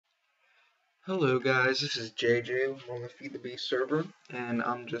Hello guys, this is JJ on the Feed the Beast server, and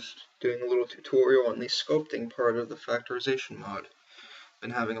I'm just doing a little tutorial on the sculpting part of the factorization mod.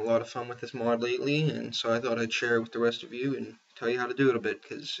 Been having a lot of fun with this mod lately, and so I thought I'd share it with the rest of you and tell you how to do it a bit,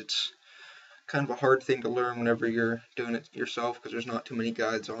 because it's kind of a hard thing to learn whenever you're doing it yourself, because there's not too many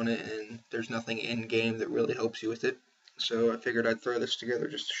guides on it, and there's nothing in-game that really helps you with it. So I figured I'd throw this together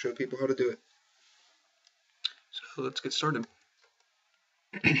just to show people how to do it. So let's get started.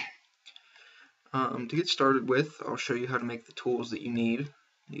 To get started with, I'll show you how to make the tools that you need.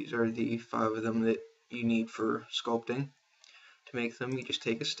 These are the 5 of them that you need for sculpting. To make them, you just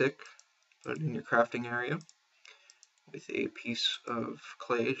take a stick, put it in your crafting area with a piece of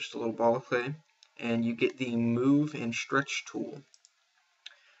clay, just a little ball of clay, and you get the move and stretch tool.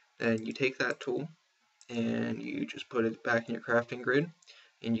 Then you take that tool and you just put it back in your crafting grid,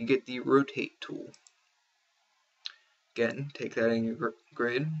 and you get the rotate tool. Again, take that in your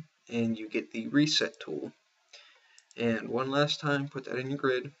grid and you get the reset tool. And one last time, put that in your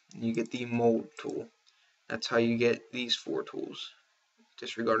grid, and you get the mold tool. That's how you get these 4 tools,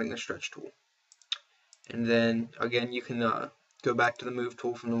 disregarding the stretch tool. And then, again, you can go back to the move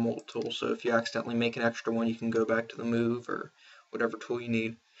tool from the mold tool, so if you accidentally make an extra one, you can go back to the move or whatever tool you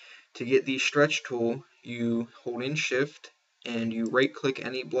need. To get the stretch tool, you hold in shift, and you right-click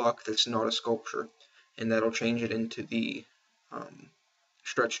any block that's not a sculpture, and that'll change it into the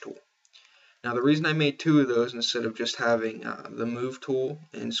stretch tool. Now the reason I made 2 of those instead of just having the move tool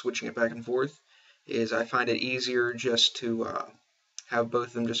and switching it back and forth is I find it easier just to have both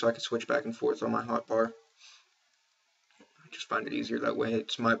of them just so I can switch back and forth on my hotbar. I just find it easier that way.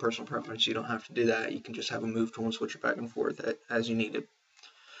 It's my personal preference. You don't have to do that. You can just have a move tool and switch it back and forth as you need it.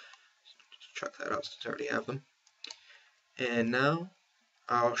 Just check that out since I already have them. And now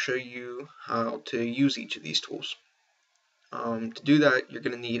I'll show you how to use each of these tools. To do that, you're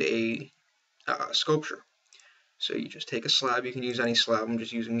going to need a sculpture. So you just take a slab, you can use any slab, I'm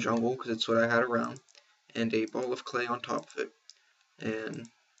just using jungle because it's what I had around, and a ball of clay on top of it, and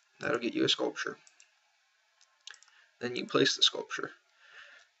that'll get you a sculpture. Then you place the sculpture.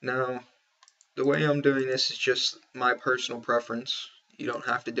 Now, the way I'm doing this is just my personal preference. You don't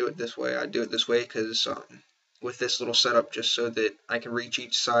have to do it this way. I do it this way because with this little setup, just so that I can reach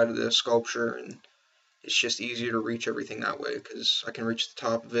each side of the sculpture, and it's just easier to reach everything that way because I can reach the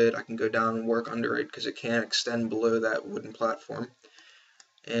top of it, I can go down and work under it because it can't extend below that wooden platform.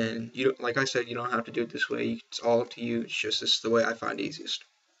 And you, like I said, you don't have to do it this way. It's all up to you. It's just this is the way I find easiest.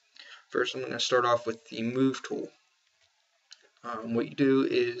 First, I'm going to start off with the move tool. What you do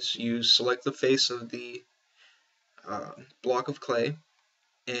is you select the face of the block of clay,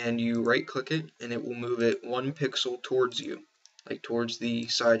 and you right-click it, and it will move it 1 pixel towards you, like towards the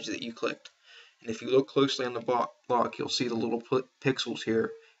sides that you clicked. And if you look closely on the block, you'll see the little pixels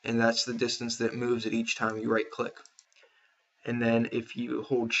here, and that's the distance that it moves at each time you right-click. And then if you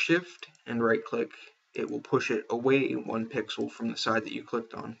hold shift and right-click, it will push it away 1 pixel from the side that you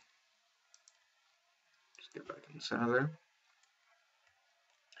clicked on. Just get back in the center there.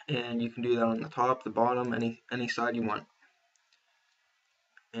 And you can do that on the top, the bottom, any side you want.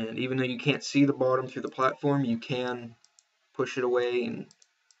 And even though you can't see the bottom through the platform, you can push it away and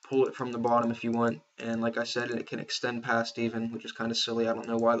pull it from the bottom if you want. And like I said, it can extend past even, which is kind of silly. I don't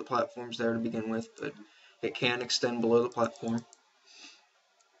know why the platform's there to begin with, but it can extend below the platform.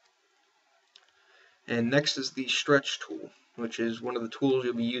 And next is the stretch tool, which is one of the tools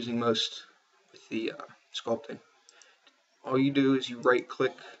you'll be using most with the sculpting. All you do is you right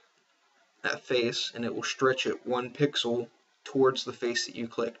click that face and it will stretch it 1 pixel towards the face that you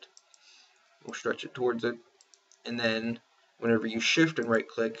clicked. It will stretch it towards it, and then whenever you shift and right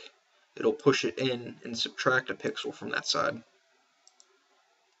click, it'll push it in and subtract a pixel from that side.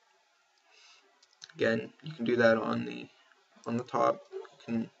 Again, you can do that on the top. You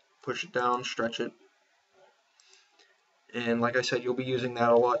can push it down, stretch it. And like I said, you'll be using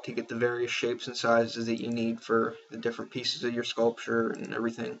that a lot to get the various shapes and sizes that you need for the different pieces of your sculpture and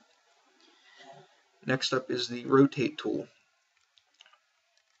everything. Next up is the rotate tool.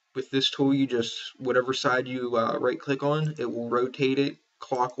 With this tool, you just, whatever side you right click on, it will rotate it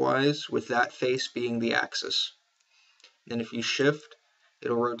clockwise with that face being the axis. Then if you shift,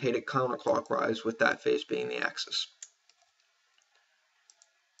 it'll rotate it counterclockwise with that face being the axis.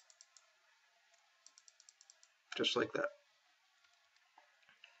 Just like that.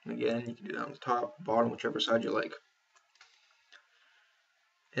 Again, you can do that on the top, bottom, whichever side you like.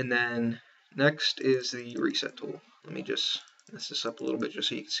 And then next is the reset tool. Let me just mess this up a little bit just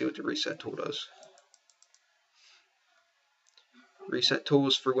so you can see what the reset tool does. Reset tool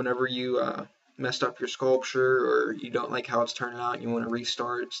is for whenever you messed up your sculpture, or you don't like how it's turning out and you want to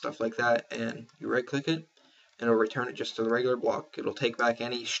restart, stuff like that, and you right click it, and it'll return it just to the regular block. It'll take back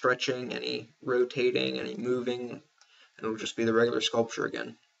any stretching, any rotating, any moving, and it'll just be the regular sculpture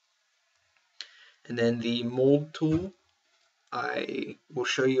again. And then the mold tool, I will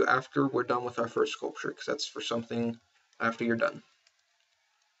show you after we're done with our first sculpture, because that's for something after you're done.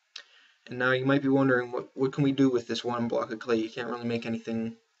 And now you might be wondering, what can we do with this one block of clay? You can't really make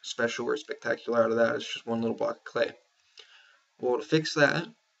anything special or spectacular out of that. It's just one little block of clay. Well, to fix that,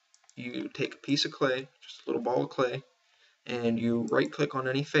 you take a piece of clay, just a little ball of clay, and you right click on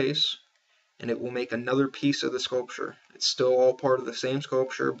any face, and it will make another piece of the sculpture. It's still all part of the same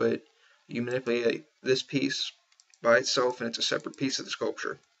sculpture, but you manipulate this piece by itself, and it's a separate piece of the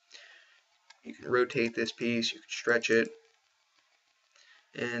sculpture. You can rotate this piece, you can stretch it,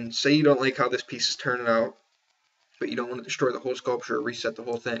 and say you don't like how this piece is turning out, but you don't want to destroy the whole sculpture or reset the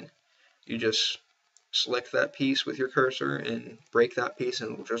whole thing. You just select that piece with your cursor and break that piece,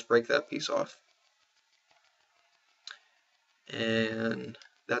 and it'll just break that piece off. And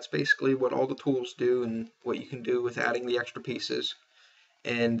that's basically what all the tools do and what you can do with adding the extra pieces.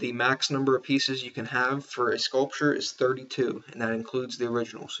 And the max number of pieces you can have for a sculpture is 32, and that includes the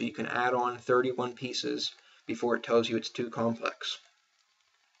original. So you can add on 31 pieces before it tells you it's too complex.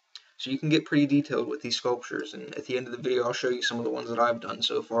 So you can get pretty detailed with these sculptures, and at the end of the video I'll show you some of the ones that I've done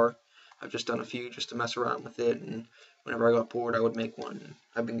so far. I've just done a few just to mess around with it, and whenever I got bored I would make one.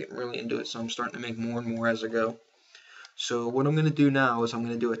 I've been getting really into it, so I'm starting to make more and more as I go. So what I'm going to do now is I'm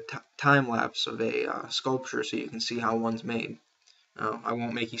going to do a time lapse of a sculpture so you can see how one's made. I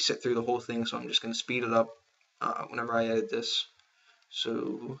won't make you sit through the whole thing, so I'm just going to speed it up whenever I edit this.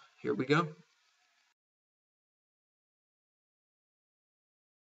 So here we go.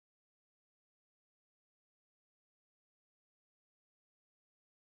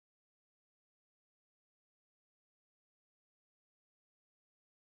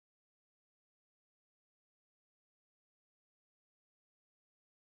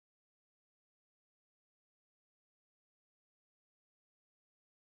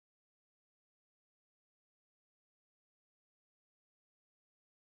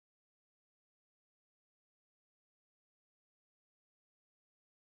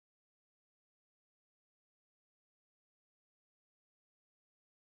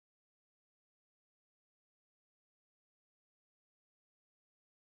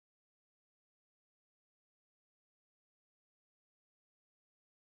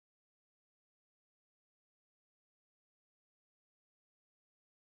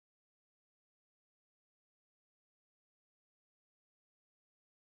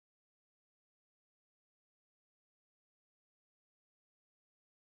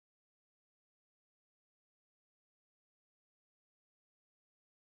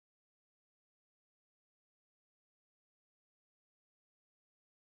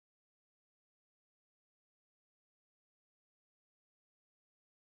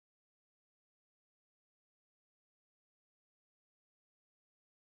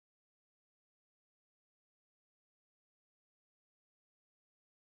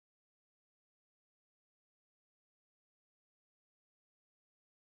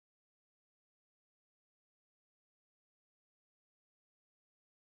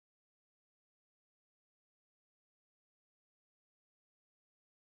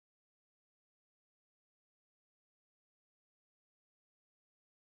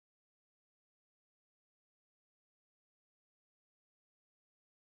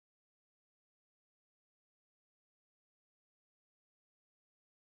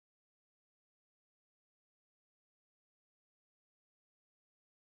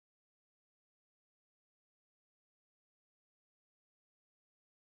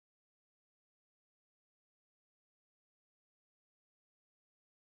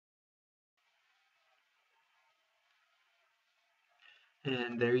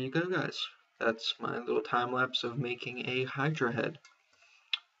 And there you go, guys. That's my little time lapse of making a Hydra head.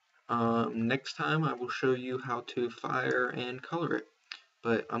 Next time I will show you how to fire and color it,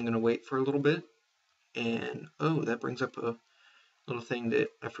 but I'm going to wait for a little bit. And oh, that brings up a little thing that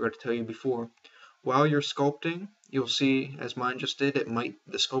I forgot to tell you before. While you're sculpting, you'll see, as mine just did,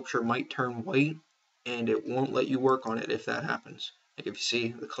 the sculpture might turn white, and it won't let you work on it if that happens. Like if you see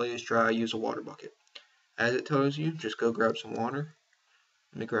the clay is dry, use a water bucket. As it tells you, just go grab some water.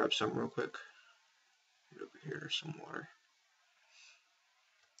 Let me grab some real quick. Get over here, some water.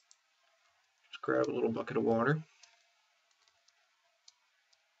 Just grab a little bucket of water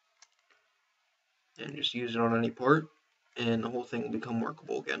and just use it on any part, and the whole thing will become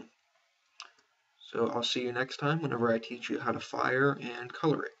workable again. So I'll see you next time whenever I teach you how to fire and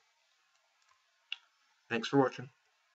color it. Thanks for watching.